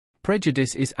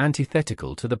Prejudice is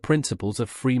antithetical to the principles of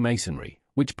Freemasonry,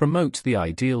 which promotes the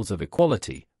ideals of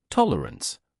equality,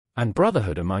 tolerance, and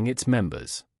brotherhood among its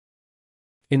members.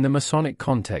 In the Masonic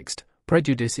context,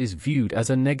 prejudice is viewed as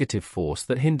a negative force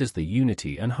that hinders the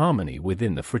unity and harmony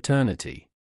within the fraternity.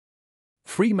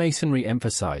 Freemasonry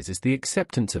emphasizes the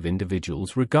acceptance of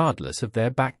individuals regardless of their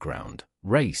background,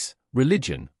 race,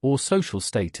 religion, or social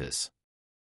status.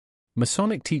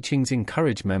 Masonic teachings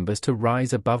encourage members to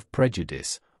rise above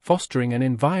prejudice, fostering an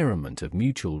environment of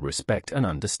mutual respect and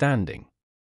understanding.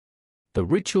 The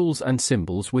rituals and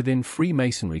symbols within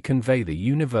Freemasonry convey the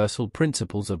universal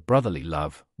principles of brotherly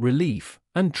love, relief,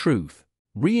 and truth,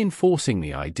 reinforcing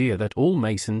the idea that all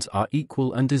Masons are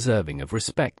equal and deserving of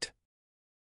respect.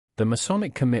 The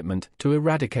Masonic commitment to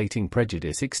eradicating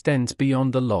prejudice extends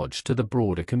beyond the lodge to the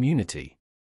broader community.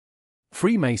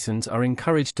 Freemasons are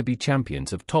encouraged to be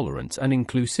champions of tolerance and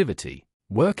inclusivity,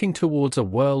 working towards a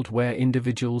world where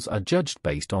individuals are judged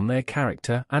based on their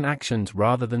character and actions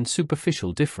rather than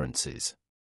superficial differences.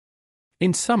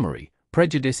 In summary,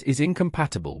 prejudice is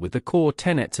incompatible with the core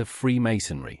tenets of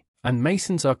Freemasonry, and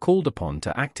Masons are called upon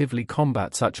to actively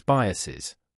combat such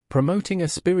biases, promoting a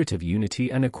spirit of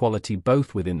unity and equality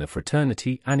both within the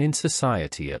fraternity and in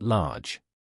society at large.